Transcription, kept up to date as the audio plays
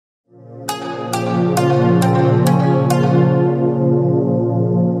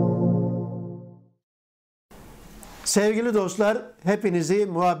Sevgili dostlar, hepinizi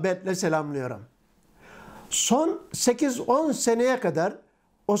muhabbetle selamlıyorum. Son 8-10 seneye kadar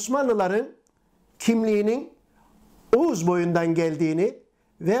Osmanlıların kimliğinin Oğuz Boyundan geldiğini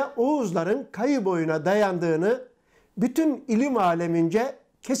ve Oğuzların Kayı Boyuna dayandığını bütün ilim alemince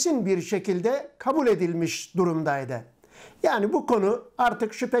kesin bir şekilde kabul edilmiş durumdaydı. Yani bu konu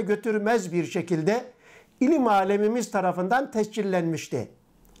artık şüphe götürmez bir şekilde ilim alemimiz tarafından tescillenmişti.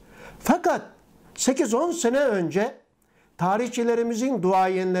 Fakat 8-10 sene önce tarihçilerimizin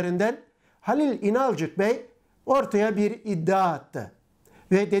duayenlerinden Halil İnalcık Bey ortaya bir iddia attı.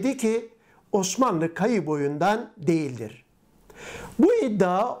 Ve dedi ki Osmanlı Kayı Boyundan değildir. Bu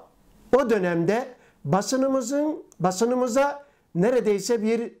iddia o dönemde basınımıza neredeyse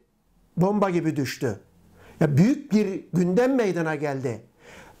bir bomba gibi düştü. Ya büyük bir gündem meydana geldi.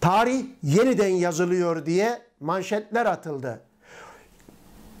 Tarih yeniden yazılıyor diye manşetler atıldı.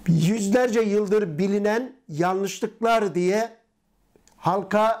 Yüzlerce yıldır bilinen yanlışlıklar diye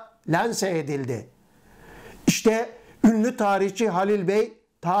halka lanse edildi. İşte ünlü tarihçi Halil Bey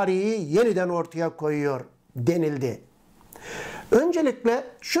tarihi yeniden ortaya koyuyor denildi. Öncelikle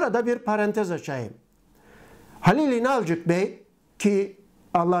şurada bir parantez açayım. Halil İnalcık Bey ki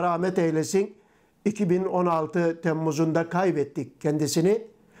Allah rahmet eylesin 2016 Temmuz'unda kaybettik kendisini.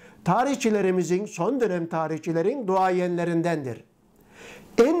 Tarihçilerimizin, son dönem tarihçilerin duayenlerindendir.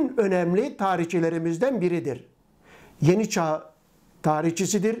 En önemli tarihçilerimizden biridir. Yeni çağ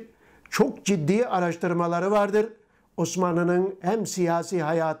tarihçisidir. Çok ciddi araştırmaları vardır. Osmanlı'nın hem siyasi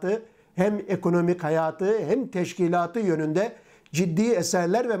hayatı, hem ekonomik hayatı, hem teşkilatı yönünde ciddi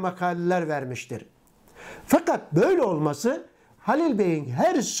eserler ve makaleler vermiştir. Fakat böyle olması Halil Bey'in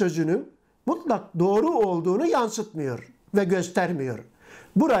her sözünün mutlak doğru olduğunu yansıtmıyor ve göstermiyor.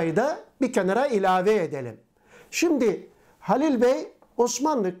 Burayı da bir kenara ilave edelim. Şimdi Halil Bey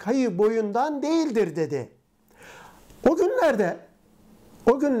Osmanlı Kayı Boyundan değildir dedi.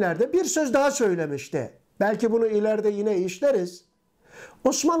 O günlerde bir söz daha söylemişti. Belki bunu ileride yine işleriz.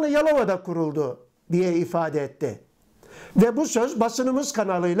 Osmanlı Yalova'da kuruldu diye ifade etti. Ve bu söz basınımız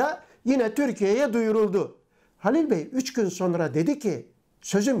kanalıyla yine Türkiye'ye duyuruldu. Halil Bey 3 gün sonra dedi ki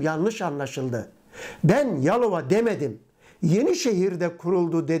sözüm yanlış anlaşıldı. Ben Yalova demedim. Yenişehir'de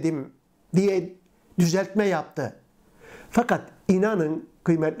kuruldu dedim diye düzeltme yaptı. Fakat inanın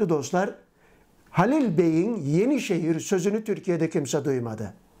kıymetli dostlar, Halil Bey'in Yenişehir sözünü Türkiye'de kimse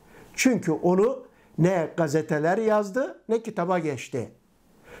duymadı. Çünkü onu ne gazeteler yazdı ne kitaba geçti.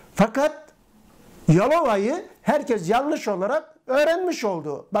 Fakat Yalova'yı herkes yanlış olarak öğrenmiş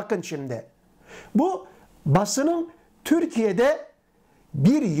oldu. Bakın şimdi. Bu basının Türkiye'de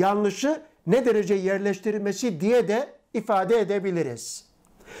bir yanlışı ne derece yerleştirmesi diye de ifade edebiliriz.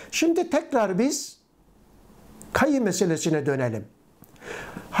 Şimdi tekrar biz Kayı meselesine dönelim.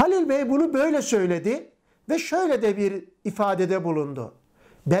 Halil Bey bunu böyle söyledi ve şöyle de bir ifadede bulundu.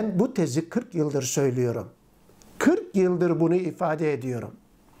 Ben bu tezi 40 yıldır söylüyorum. 40 yıldır bunu ifade ediyorum.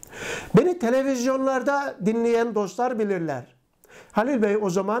 Beni televizyonlarda dinleyen dostlar bilirler. Halil Bey o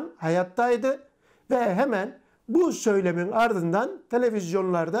zaman hayattaydı ve hemen bu söylemin ardından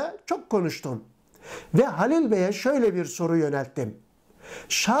televizyonlarda çok konuştum. Ve Halil Bey'e şöyle bir soru yönelttim.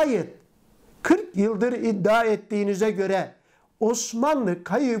 Şayet 40 yıldır iddia ettiğinize göre Osmanlı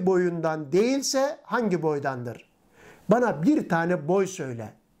Kayı Boyundan değilse hangi boydandır? Bana bir tane boy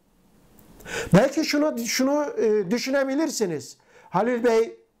söyle. Belki şunu düşünebilirsiniz. Halil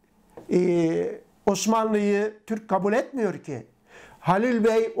Bey Osmanlı'yı Türk kabul etmiyor ki. Halil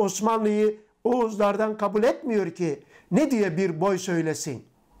Bey Osmanlı'yı Oğuzlardan kabul etmiyor ki. Ne diye bir boy söylesin?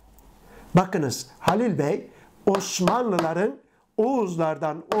 Bakınız Halil Bey Osmanlıların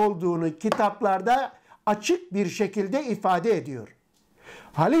Oğuzlardan olduğunu kitaplarda açık bir şekilde ifade ediyor.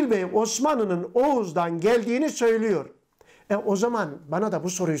 Halil Bey Osmanlı'nın Oğuz'dan geldiğini söylüyor. O zaman bana da bu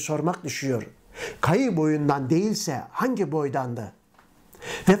soruyu sormak düşüyor. Kayı boyundan değilse hangi boydandı?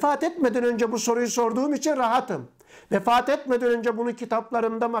 Vefat etmeden önce bu soruyu sorduğum için rahatım. Vefat etmeden önce bunu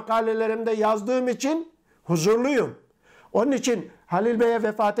kitaplarımda, makalelerimde yazdığım için huzurluyum. Onun için Halil Bey'e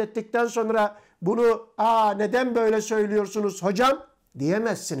vefat ettikten sonra bunu neden böyle söylüyorsunuz hocam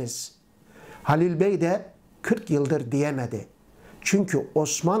diyemezsiniz. Halil Bey de 40 yıldır diyemedi. Çünkü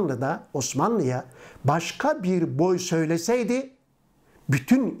Osmanlı'ya başka bir boy söyleseydi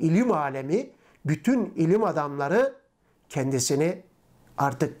bütün ilim alemi, bütün ilim adamları kendisini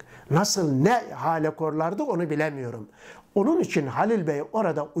artık nasıl ne hale korlardı onu bilemiyorum. Onun için Halil Bey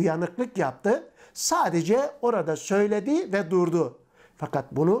orada uyanıklık yaptı. Sadece orada söyledi ve durdu. Fakat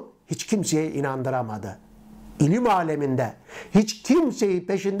bunu hiç kimseye inandıramadı. İlim aleminde hiç kimseyi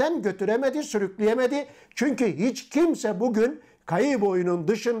peşinden götüremedi, sürükleyemedi. Çünkü hiç kimse bugün Kayı boyunun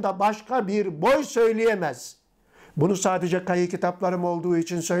dışında başka bir boy söyleyemez. Bunu sadece kayı kitaplarım olduğu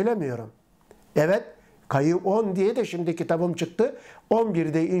için söylemiyorum. Evet, Kayı 10 diye de şimdi kitabım çıktı.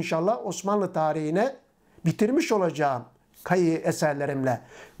 11'de inşallah Osmanlı tarihine bitirmiş olacağım kayı eserlerimle.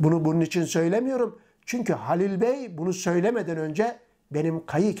 Bunu bunun için söylemiyorum. Çünkü Halil Bey bunu söylemeden önce benim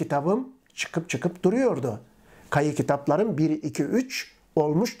kayı kitabım çıkıp duruyordu. Kayı kitaplarım 1, 2, 3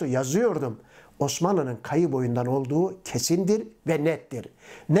 olmuştu, yazıyordum. Osmanlı'nın kayı boyundan olduğu kesindir ve nettir.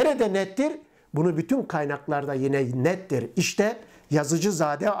 Nerede nettir? Bunu bütün kaynaklarda yine nettir. İşte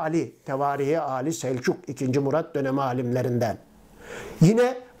Yazıcızade Ali, Tevarihi Ali Selçuk 2. Murat dönemi alimlerinden.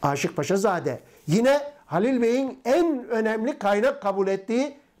 Yine Aşık Paşazade, yine Halil Bey'in en önemli kaynak kabul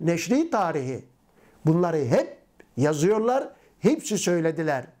ettiği Neşri Tarihi. Bunları hep yazıyorlar, hepsi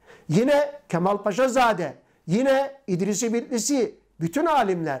söylediler. Yine Kemal Paşazade, yine İdris-i Bitlisi, bütün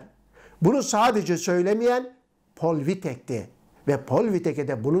alimler. Bunu sadece söylemeyen Paul Wittek'ti. Ve Paul Wittek'e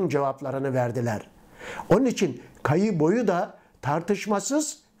de bunun cevaplarını verdiler. Onun için Kayı boyu da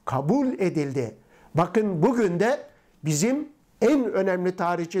tartışmasız kabul edildi. Bakın bugün de bizim en önemli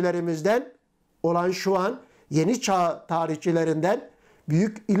tarihçilerimizden olan şu an yeni çağ tarihçilerinden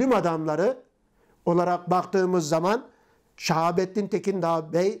büyük ilim adamları olarak baktığımız zaman Şahabettin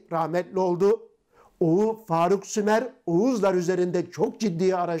Tekindağ Bey rahmetli oldu. Faruk Sümer Oğuzlar üzerinde çok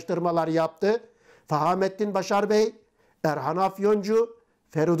ciddi araştırmalar yaptı. Fahamettin Başar Bey, Erhan Afyoncu,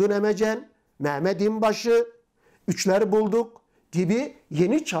 Feridun Emecen, Mehmet İnbaşı, Üçler Bulduk gibi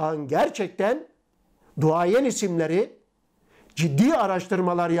yeni çağın gerçekten duayen isimleri, ciddi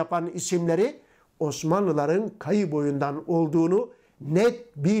araştırmalar yapan isimleri Osmanlıların kayı boyundan olduğunu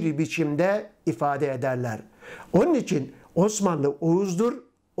net bir biçimde ifade ederler. Onun için Osmanlı Oğuz'dur,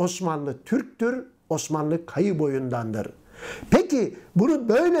 Osmanlı Türk'tür, Osmanlı kayı boyundandır. Peki bunu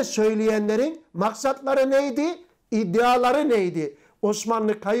böyle söyleyenlerin maksatları neydi? İddiaları neydi?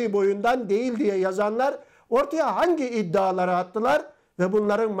 Osmanlı kayı boyundan değil diye yazanlar ortaya hangi iddiaları attılar ve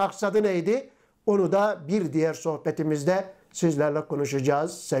bunların maksadı neydi? Onu da bir diğer sohbetimizde sizlerle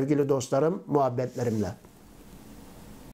konuşacağız sevgili dostlarım, muhabbetlerimle.